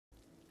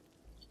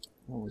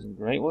That wasn't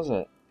great, was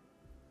it?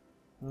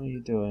 How are you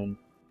doing?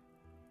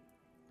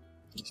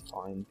 He's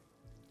fine.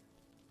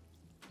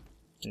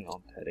 Hang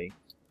on, Teddy.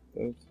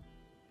 Go.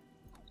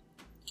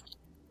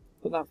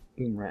 Put that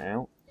boom right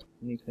out,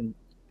 and you can...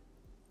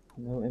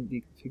 No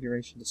empty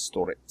configuration to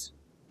store it.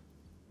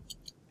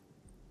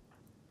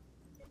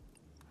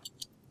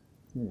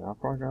 There we are,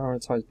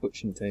 prioritised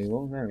butchering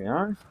table. There we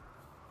are.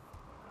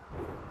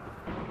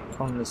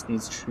 Colonist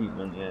needs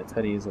treatment. Yeah,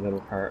 Teddy is a little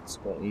hurt,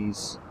 but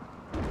he's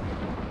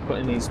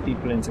putting these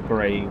people into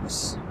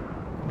graves.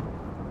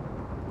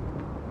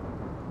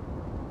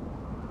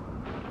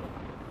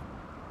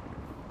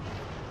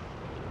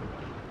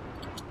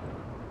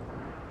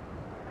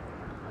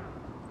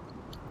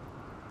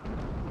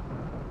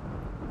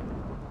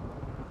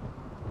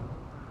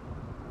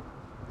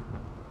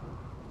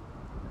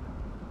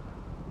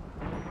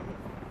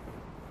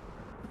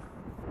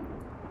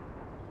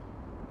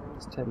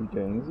 What's Teddy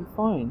doing? Is he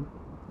fine?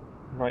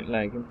 Right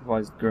leg,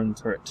 improvised gun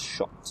turret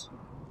shot.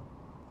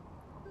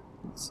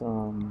 Let's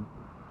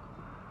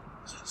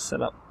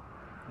set up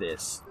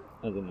this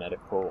as a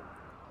medical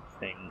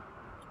thing.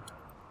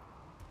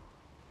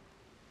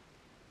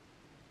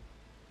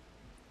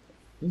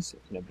 He's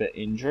looking a bit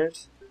injured.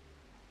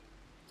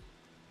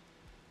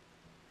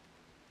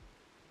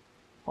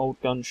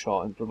 Old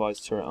gunshot,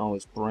 improvised turret. Oh,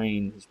 his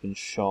brain has been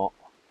shot.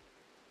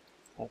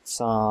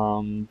 That's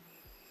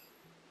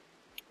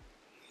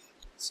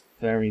it's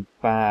very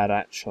bad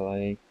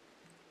actually.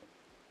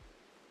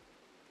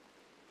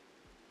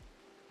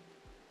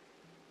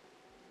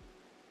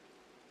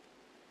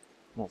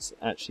 That's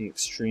actually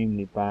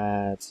extremely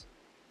bad.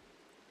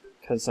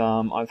 Because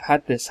I've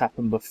had this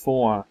happen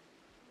before.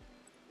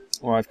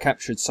 Or I've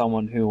captured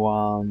someone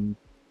who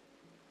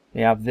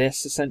they have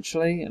this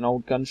essentially, an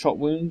old gunshot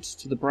wound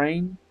to the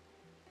brain,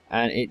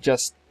 and it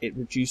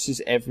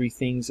reduces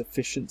everything's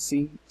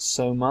efficiency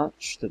so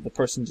much that the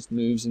person just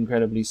moves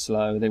incredibly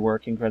slow, they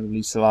work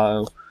incredibly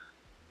slow,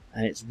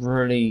 and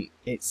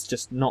it's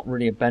just not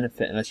really a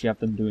benefit unless you have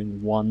them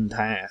doing one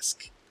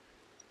task.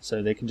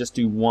 So they can just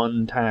do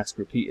one task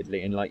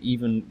repeatedly, and like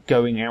even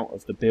going out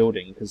of the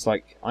building, because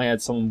like I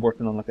had someone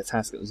working on like a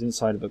task that was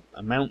inside of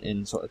a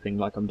mountain sort of thing,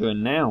 like I'm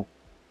doing now,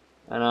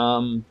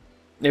 and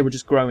they were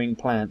just growing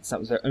plants. That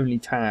was their only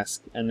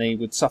task, and they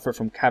would suffer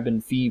from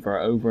cabin fever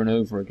over and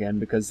over again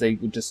because they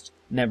would just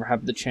never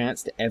have the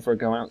chance to ever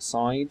go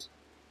outside.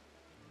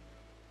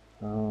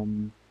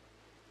 Yeah,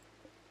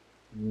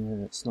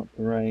 it's not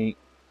great.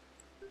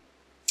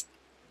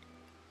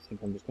 I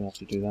think I'm just gonna have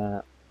to do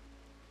that.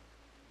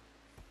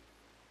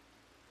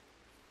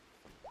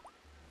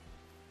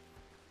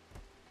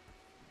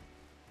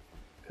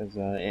 Because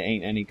it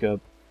ain't any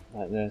good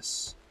like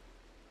this.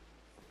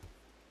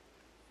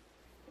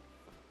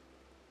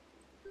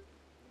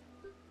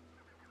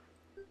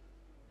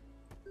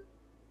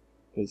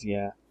 Because,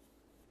 yeah.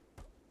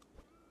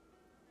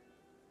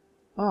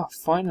 Ah,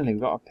 finally we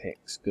got our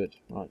picks. Good.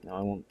 Right, now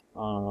I want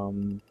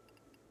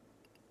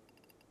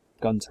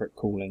gun turret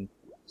cooling.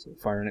 So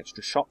fire an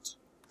extra shot.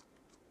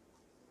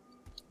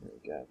 There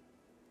we go.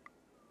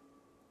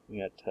 We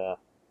had to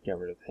get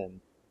rid of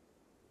him.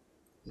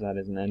 That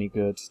isn't any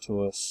good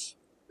to us,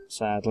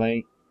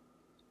 sadly.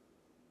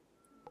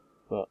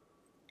 But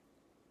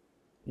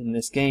in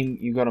this game,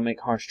 you've got to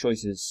make harsh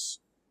choices.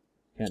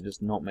 You can't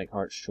just not make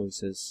harsh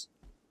choices.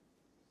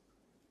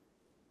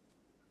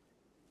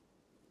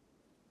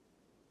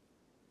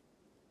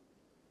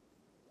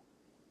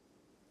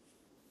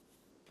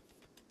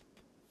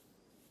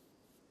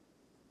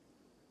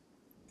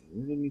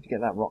 We really need to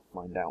get that rock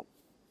mined out,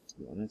 to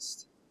be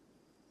honest.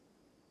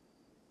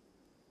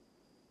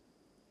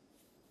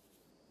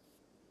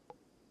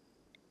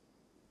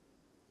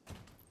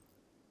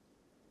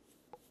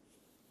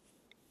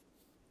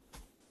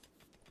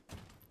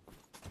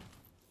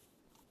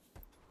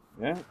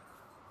 Yeah.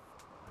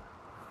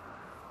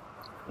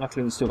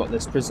 Luckily we've still got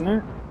this prisoner.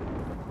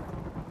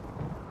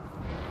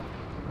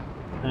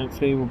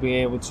 Hopefully we'll be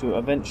able to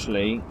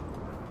eventually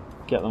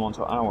get them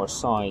onto our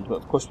side, but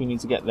of course we need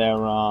to get their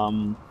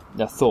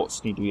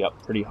thoughts need to be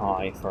up pretty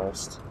high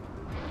first.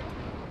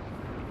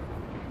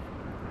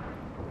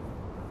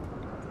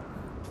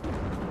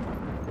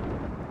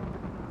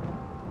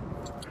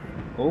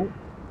 Oh.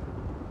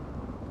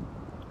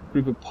 A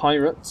group of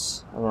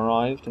pirates have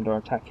arrived and are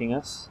attacking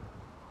us.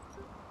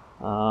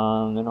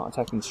 They're not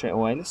attacking straight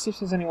away. Let's see if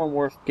there's anyone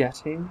worth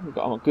getting. We've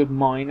got a good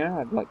miner.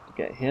 I'd like to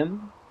get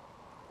him.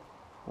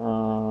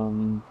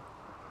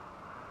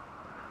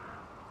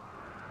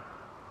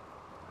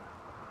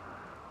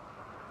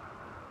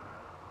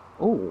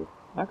 Oh,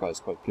 that guy's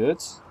quite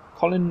good.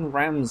 Colin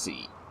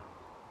Ramsey.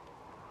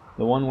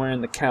 The one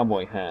wearing the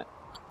cowboy hat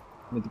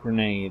with the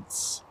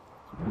grenades.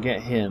 We can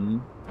get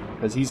him,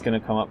 because he's going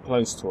to come up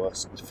close to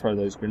us to throw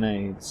those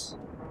grenades.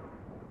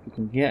 If we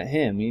can get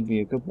him, he'd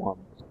be a good one.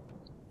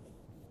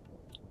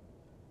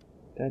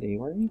 Daddy,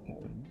 where are you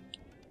going?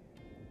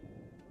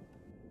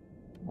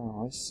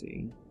 Oh, I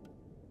see.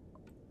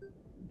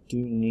 Do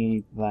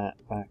need that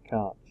back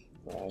up,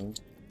 though.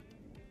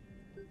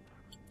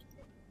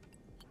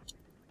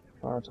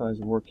 Prioritize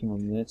working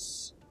on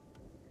this.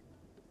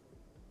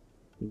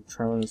 The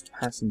travelers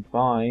passing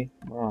by.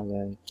 Where are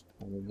they?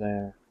 Oh, they're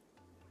there.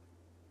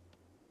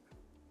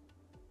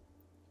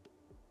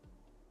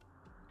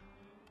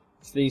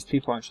 If these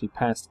people actually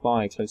passed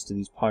by close to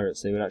these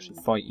pirates, they would actually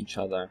fight each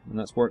other, and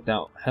that's worked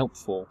out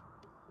helpful.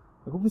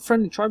 A group of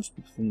friendly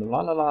tribespeople from the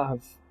La La La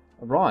have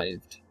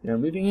arrived. They are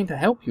moving in to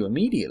help you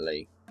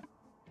immediately.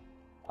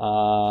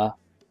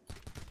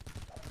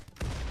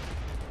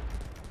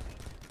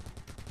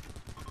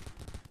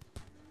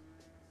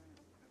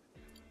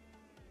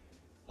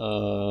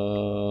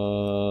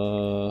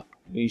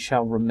 We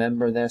shall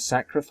remember their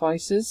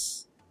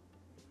sacrifices.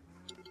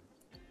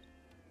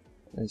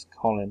 There's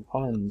Colin.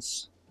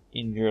 Colin's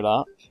injured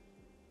up.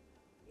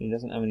 He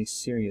doesn't have any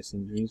serious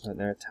injuries, but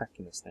they're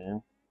attacking us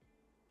now.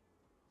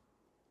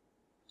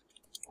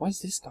 Why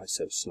is this guy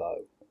so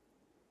slow?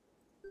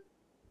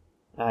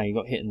 Ah, he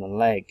got hit in the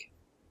leg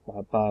by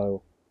a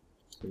bow.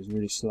 So he's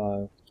really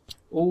slow.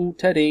 Oh,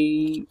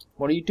 Teddy!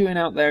 What are you doing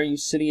out there, you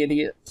silly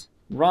idiot?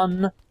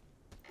 Run!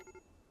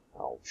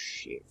 Oh,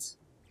 shit.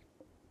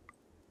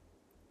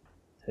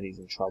 Teddy's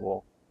in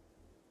trouble.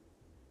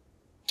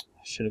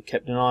 I should have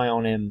kept an eye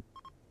on him.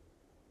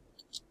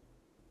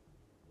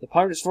 The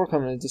pirates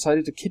forecomer have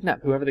decided to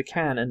kidnap whoever they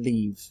can and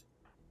leave.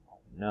 Oh,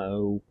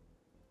 no.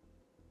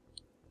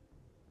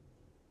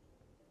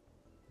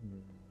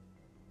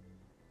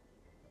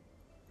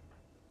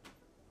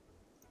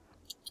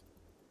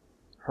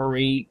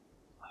 Hurry.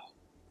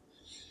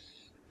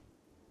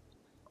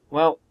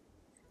 Well,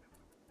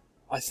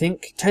 I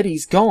think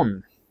Teddy's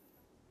gone.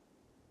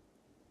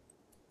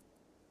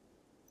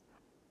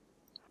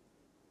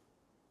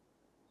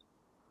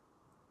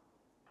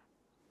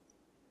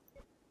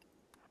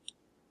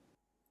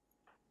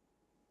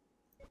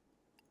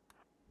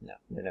 No,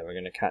 they're never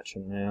going to catch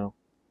him now.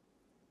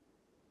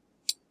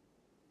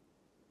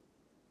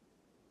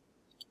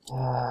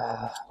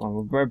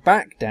 Well, we're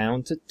back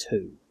down to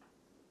 2.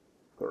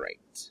 Great.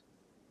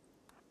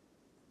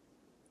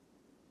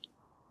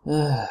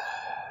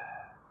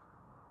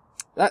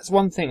 That's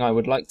one thing I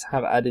would like to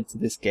have added to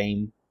this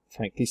game,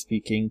 frankly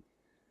speaking,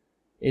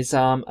 is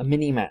a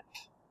mini-map.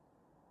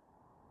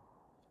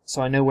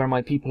 So I know where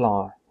my people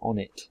are on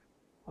it.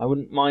 I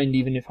wouldn't mind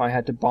even if I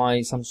had to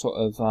buy some sort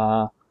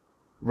of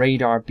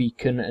radar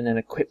beacon and then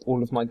equip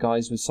all of my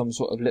guys with some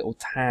sort of little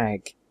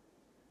tag.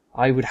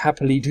 I would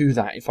happily do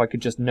that if I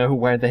could just know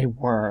where they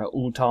were at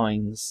all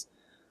times.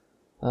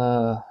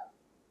 Because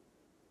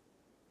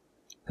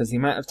the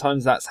amount of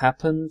times that's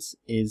happened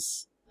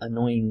is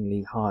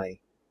annoyingly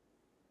high.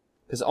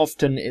 Because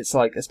often it's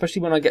like,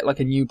 especially when I get like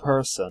a new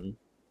person,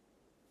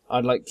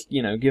 I'd like,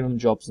 you know, give them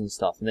jobs and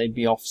stuff, and they'd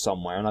be off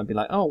somewhere, and I'd be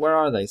like, oh, where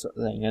are they, sort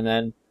of thing, and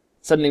then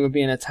suddenly we're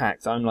being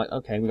attacked. I'm like,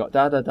 okay, we got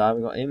da-da-da,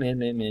 we got him,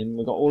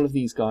 we got all of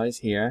these guys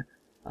here.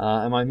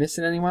 Am I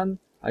missing anyone?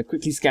 I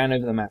quickly scan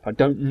over the map, I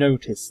don't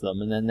notice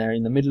them, and then they're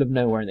in the middle of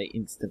nowhere and they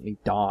instantly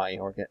die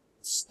or get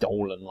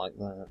stolen like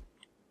that.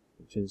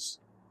 Which is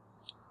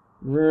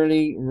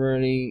really,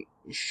 really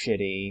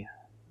shitty.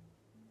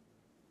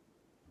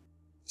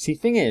 See,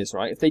 thing is,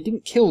 right, if they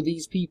didn't kill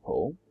these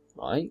people,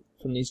 right,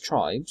 from these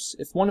tribes,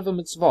 if one of them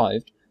had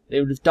survived, they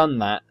would have done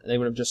that, they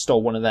would have just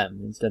stole one of them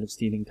instead of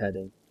stealing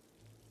Teddy.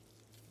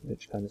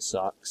 Which kind of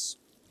sucks.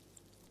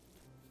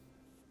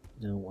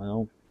 Oh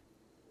well.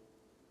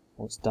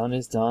 What's done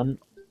is done.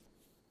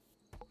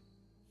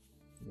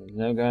 There's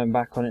no going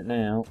back on it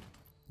now.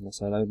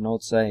 Unless I load an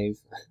old save.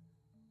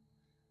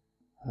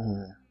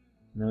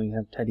 Now you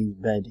have Teddy's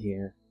bed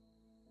here.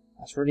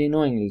 That's really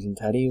annoying losing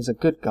Teddy. He was a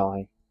good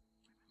guy.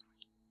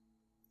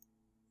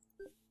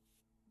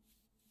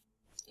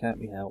 Can't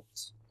be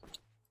helped.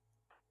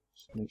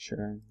 Just make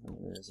sure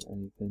there isn't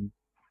anything.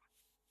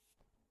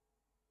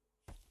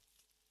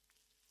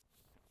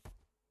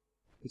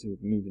 Good to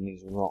moving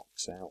these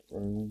rocks out,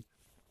 really.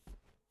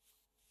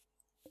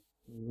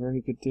 What we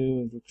really could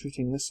do is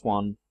recruiting this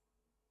one.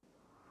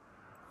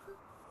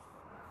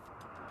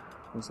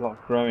 There's a lot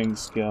of growing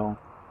skill,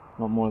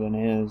 not more than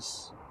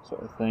his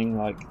sort of thing,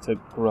 like to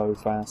grow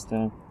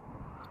faster.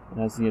 And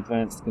has the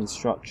advanced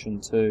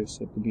construction too,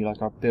 so it could be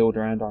like our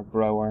builder and our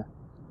grower.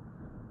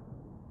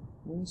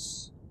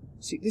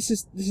 See, this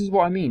is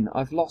what I mean.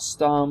 I've lost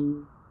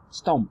Stomp.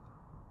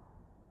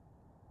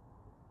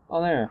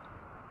 Oh, there.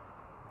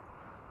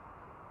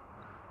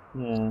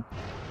 Yeah.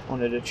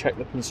 Wanted to check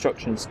the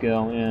construction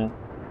skill, yeah.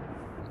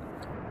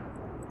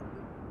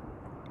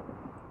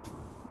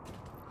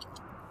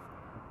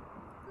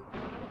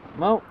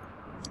 Well,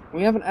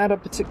 we haven't had a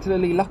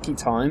particularly lucky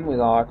time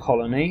with our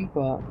colony,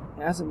 but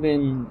it hasn't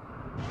been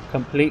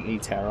completely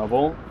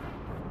terrible.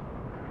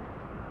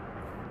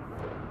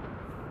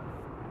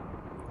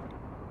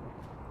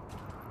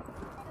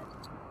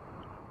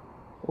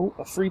 Oh,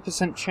 a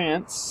 3%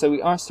 chance, so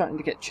we are starting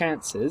to get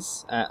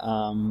chances at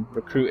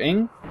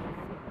recruiting.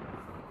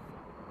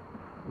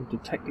 We've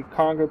detected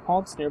cargo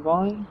pods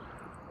nearby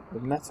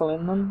with metal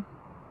in them.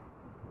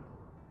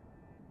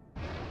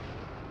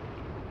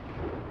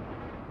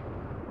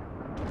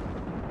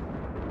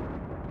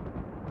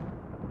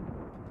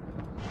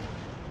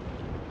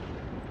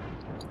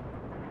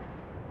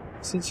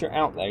 Since you're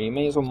out there, you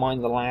may as well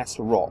mine the last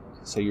rock,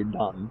 so you're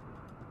done.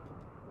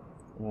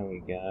 There we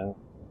go.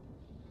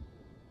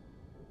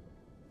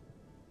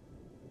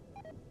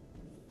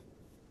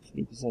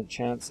 50%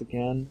 chance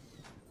again.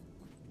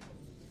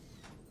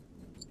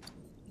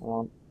 Come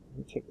on, let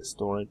me check the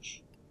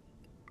storage.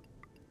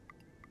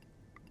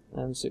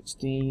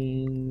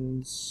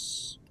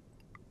 M16s,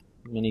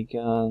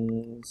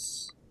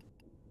 miniguns.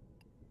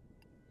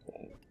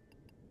 Okay.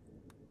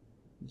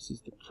 This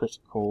is the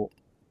critical.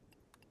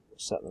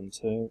 Set them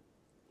to,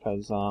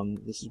 because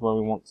this is where we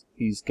want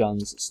these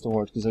guns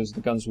stored, because those are the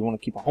guns we want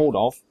to keep a hold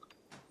of,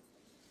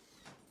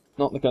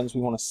 not the guns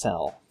we want to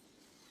sell.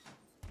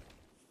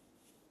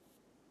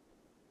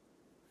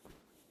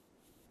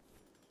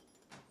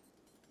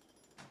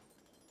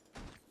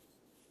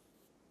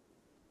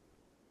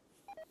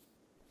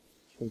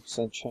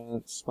 %,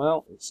 chance.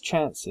 Well, it's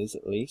chances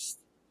at least.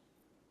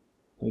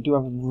 We do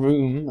have a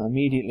room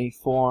immediately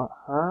for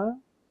her.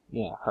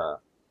 Yeah, her.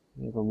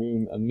 We have a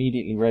room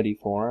immediately ready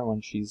for her when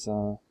she's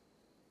done.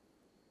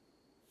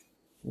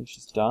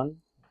 Oh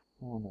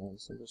no,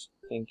 so I'm just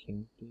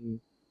thinking,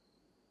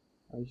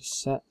 are you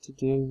set to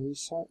do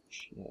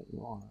research? Yeah,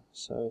 you are.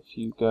 So if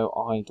you go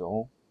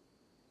idle,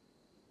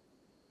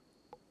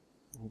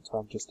 I want to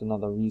have just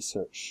another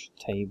research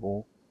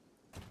table,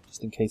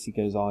 just in case he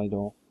goes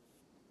idle.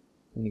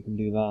 Then you can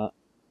do that.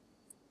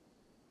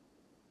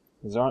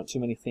 Because there aren't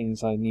too many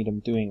things I need him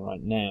doing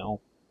right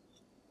now.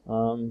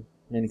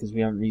 Mainly because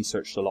we haven't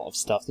researched a lot of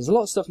stuff. There's a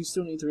lot of stuff we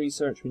still need to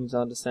research. We need to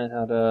understand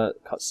how to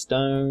cut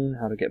stone,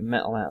 how to get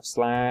metal out of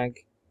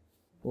slag,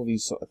 all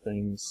these sort of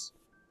things.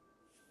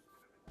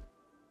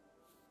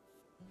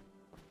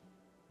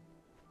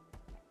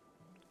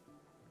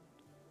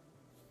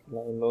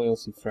 Low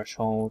loyalty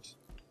threshold.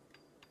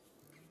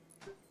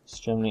 It's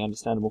generally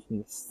understandable from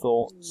the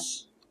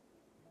thoughts.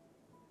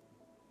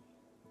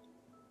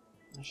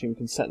 Actually, we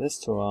can set this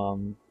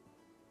to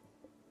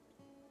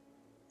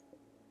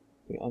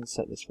we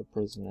unset this for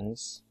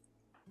prisoners.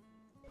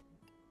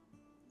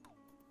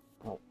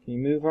 Right, can you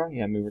move her?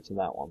 Yeah, move her to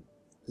that one.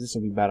 Because this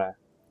will be better.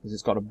 Because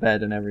it's got a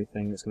bed and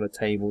everything. It's got a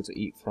table to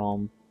eat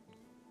from.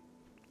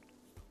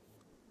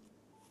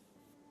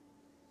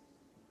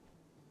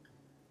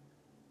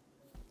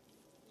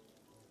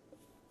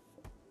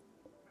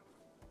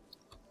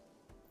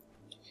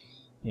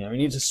 Yeah, we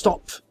need to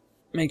stop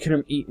making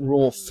them eat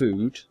raw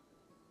food.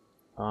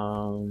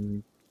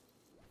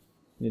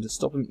 Need to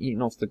stop him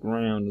eating off the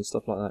ground and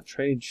stuff like that.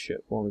 Trade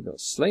ship. Well, we've got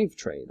slave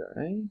trader,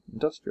 eh?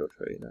 Industrial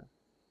trader.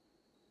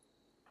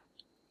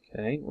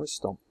 Okay, where's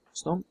Stomp?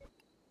 Stomp?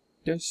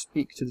 Go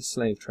speak to the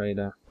slave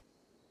trader.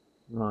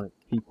 Right,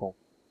 people.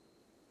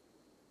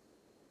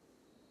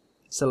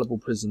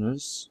 Sellable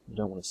prisoners. We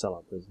don't want to sell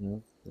our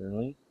prisoner,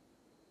 really.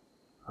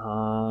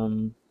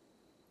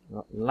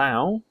 Got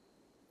Lao.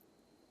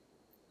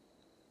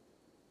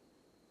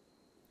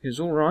 He's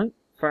alright.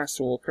 Fast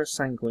walker,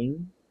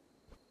 sanguine.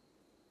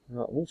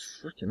 Oh,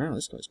 freaking hell,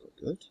 this guy's got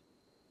good.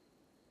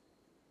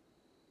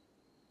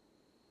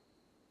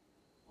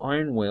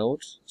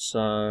 Iron-willed,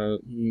 so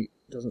he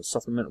doesn't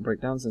suffer mental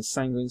breakdowns, and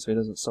sanguine, so he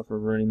doesn't suffer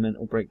really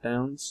mental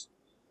breakdowns.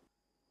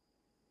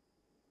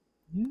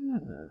 Yeah.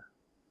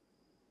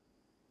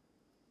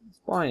 Let's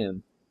buy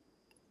him.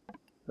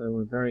 So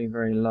we're very,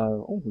 very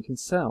low. Oh, we can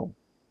sell.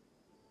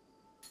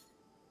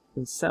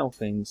 We can sell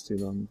things to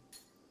them,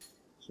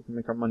 so we can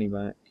make our money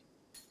back.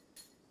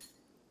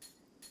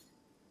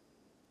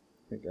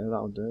 There we go,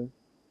 that'll do.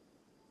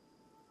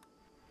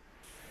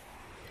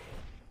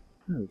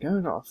 There we go,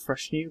 we got a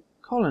fresh new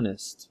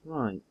colonist.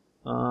 Right.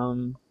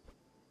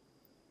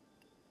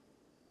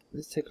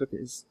 Let's take a look at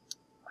his...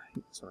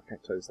 Sorry, I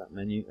can't close that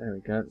menu. There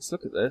we go. Let's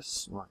look at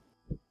this. Right.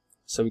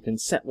 So we can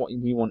set what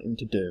we want him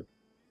to do.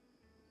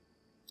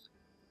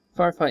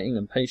 Firefighting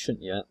and patient,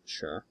 yeah,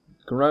 sure.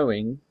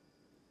 Growing,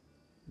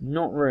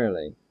 not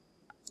really,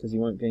 because he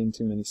won't gain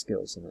too many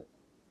skills in it.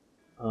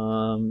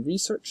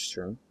 Research,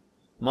 sure.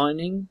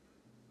 Mining,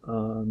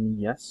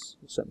 yes,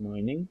 we'll set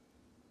mining.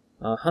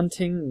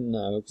 Hunting,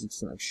 no, because he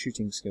doesn't have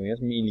shooting skill. He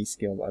has melee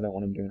skill, but I don't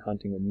want him doing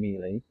hunting with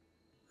melee.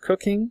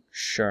 Cooking,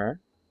 sure.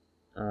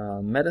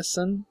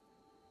 Medicine,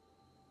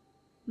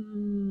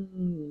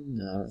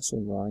 no, that's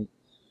alright.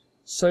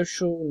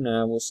 Social,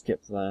 no, we'll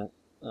skip that.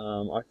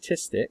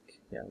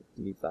 Artistic, yeah,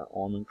 we'll leave that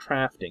on. And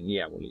crafting,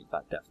 yeah, we'll leave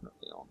that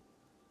definitely on.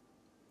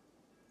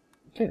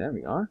 Okay, there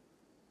we are.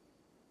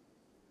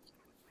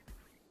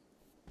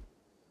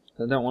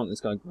 I don't want this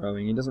guy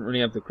growing. He doesn't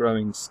really have the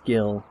growing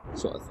skill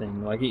sort of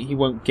thing. Like, he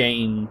won't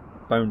gain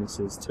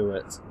bonuses to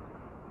it.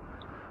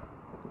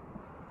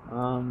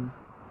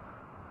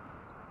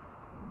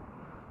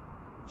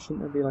 Shouldn't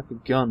there be like a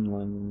gun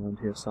lying around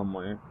here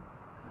somewhere?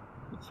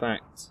 In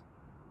fact,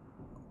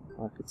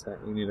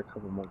 architect, we need a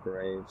couple more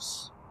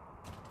graves.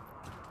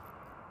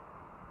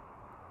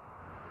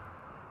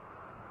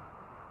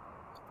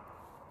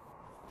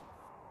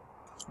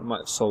 I might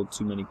have sold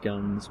too many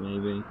guns,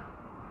 maybe.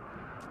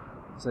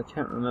 Because I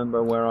can't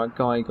remember where our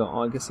guy got.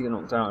 Oh, I guess he got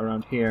knocked out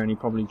around here and he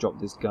probably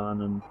dropped his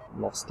gun and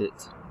lost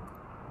it.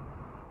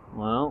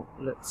 Well,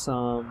 let's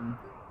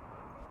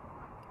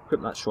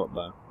equip that short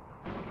bow.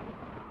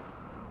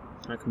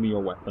 That can be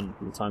your weapon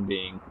for the time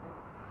being.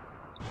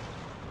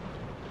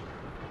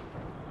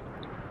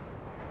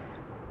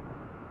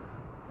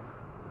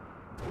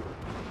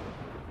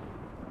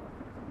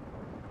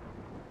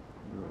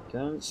 There we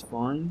go, it's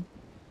fine.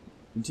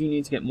 We do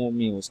need to get more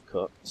meals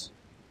cooked,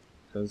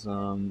 because,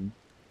 yeah,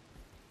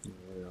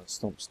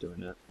 Stomp's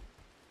doing it.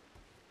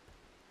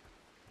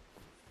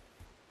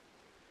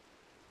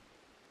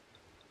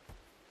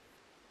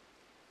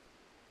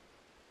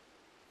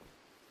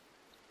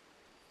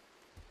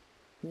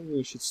 Maybe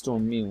we should store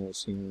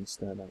meals here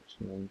instead,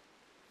 actually.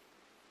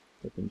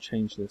 We can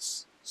change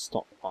this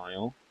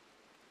stockpile.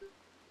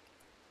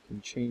 We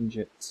can change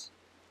it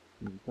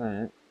from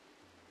that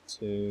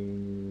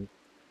to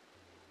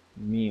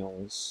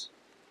meals.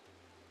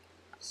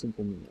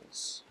 Simple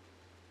meals.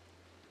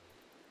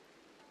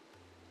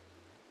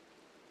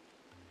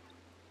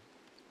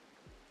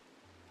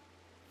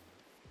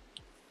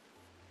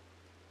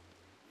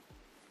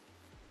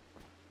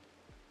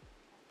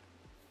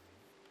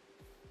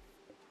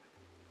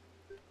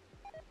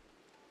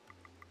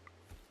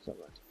 So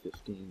back to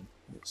 15,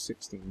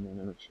 16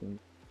 then actually.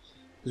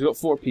 Because we've got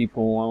 4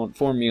 people, I want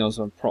 4 meals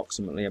of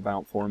approximately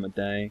about 4 a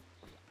day.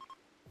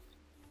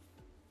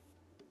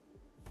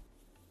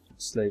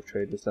 Slave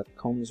traders left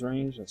comms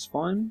range, that's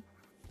fine.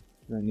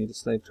 Don't need a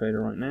slave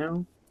trader right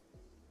now.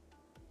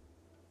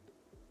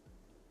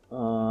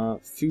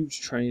 Food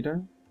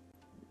trader.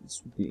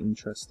 This would be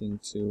interesting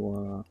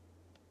to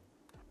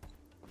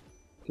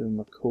give him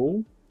a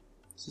call.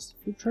 Is this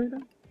the food trader?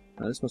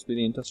 No, this must be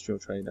the industrial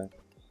trader.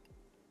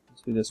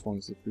 Must be this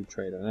one's the food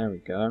trader. There we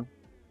go.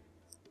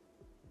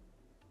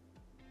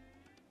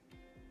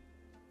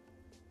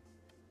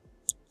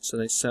 So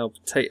they sell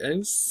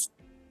potatoes,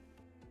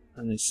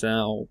 and they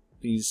sell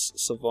these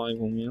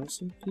survival meals.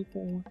 Some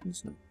people,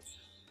 isn't it?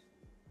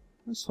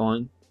 That's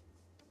fine.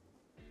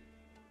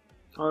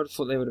 I would have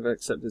thought they would have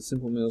accepted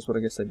simple meals, but I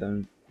guess they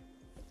don't.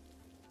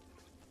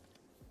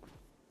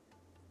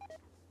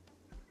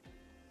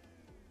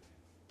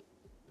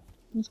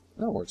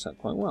 That works out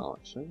quite well,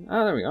 actually.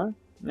 Ah, there we go.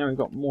 Now we've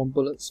got more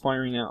bullets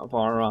firing out of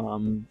our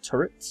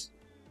turrets.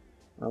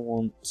 I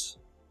want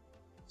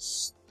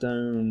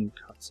stone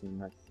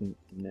cutting, I think,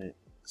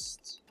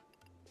 next.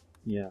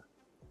 Yeah.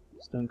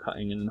 Stone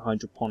cutting and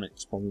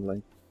hydroponics,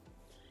 probably.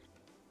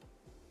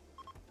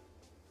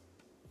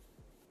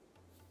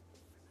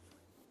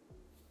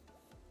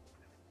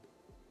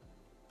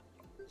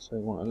 So I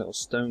want a little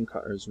stone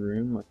cutter's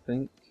room, I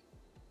think.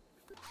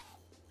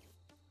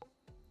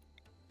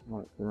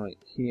 Like right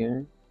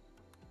here.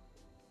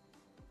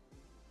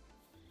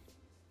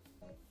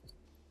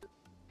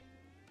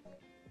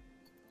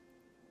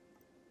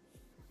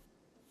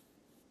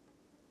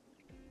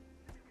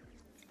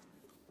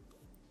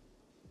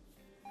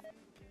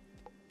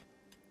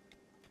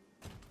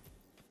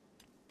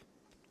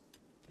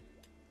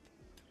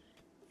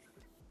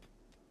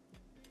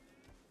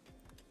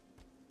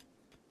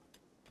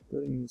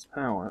 Building needs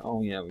power.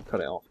 Oh yeah, we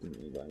cut it off,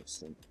 didn't we, guys?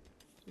 So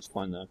it's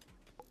fine though.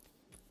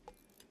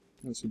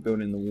 Once we build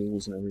in the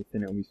walls and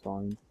everything, it'll be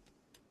fine.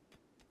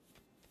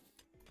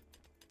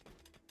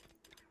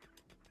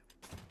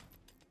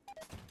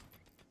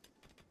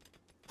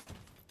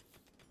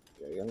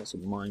 There we go, got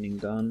some mining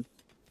done.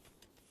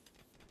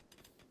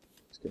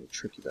 It's gonna be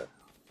tricky to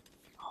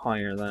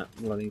hire that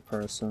bloody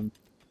person.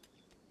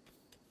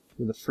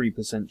 With a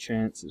 3%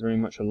 chance, it's very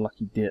much a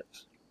lucky dip.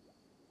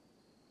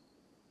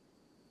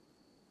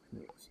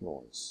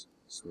 Floors.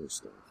 Smooth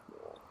stone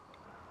floor.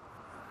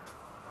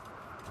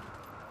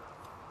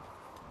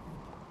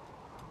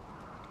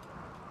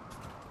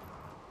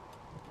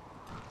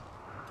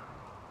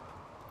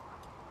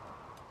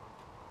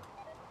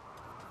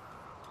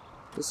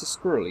 Does a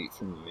squirrel eat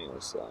from the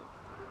meals though?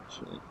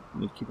 Actually,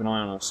 we need to keep an eye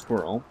on our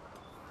squirrel.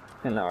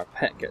 Can't let our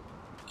pet get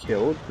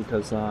killed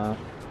because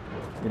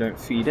we don't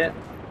feed it.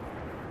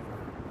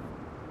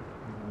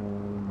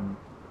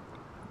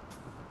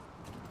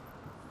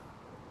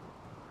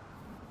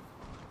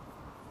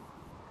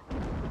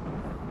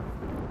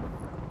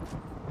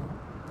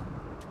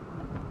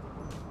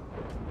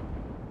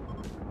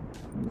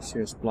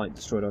 Serious blight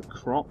destroyed our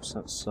crops,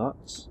 that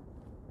sucks.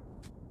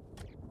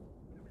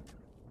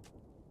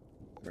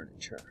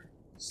 Furniture.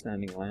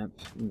 Standing lamp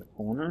in the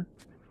corner.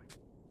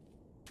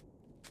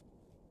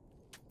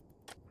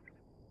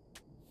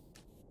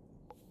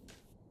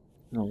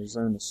 Now we'll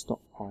zone a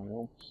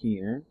stockpile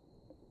here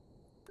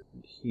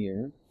and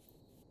here.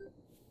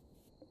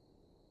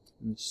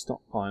 And the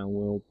stockpile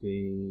will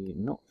be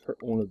not for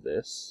all of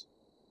this.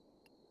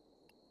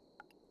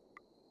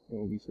 It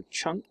will be for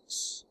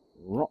chunks.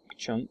 Rock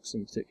chunks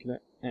in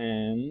particular,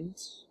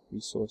 and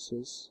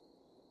resources.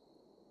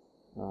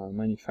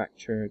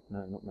 Manufactured,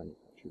 no, not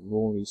manufactured,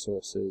 raw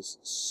resources,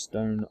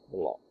 stone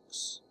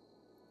blocks.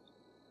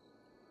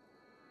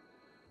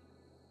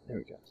 There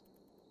we go.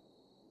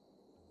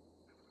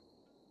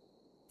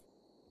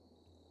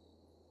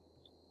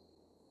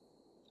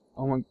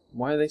 Oh my,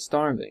 why are they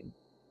starving?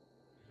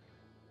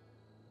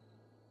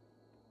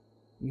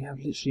 We have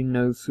literally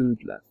no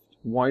food left.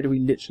 Why do we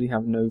literally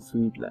have no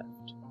food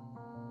left?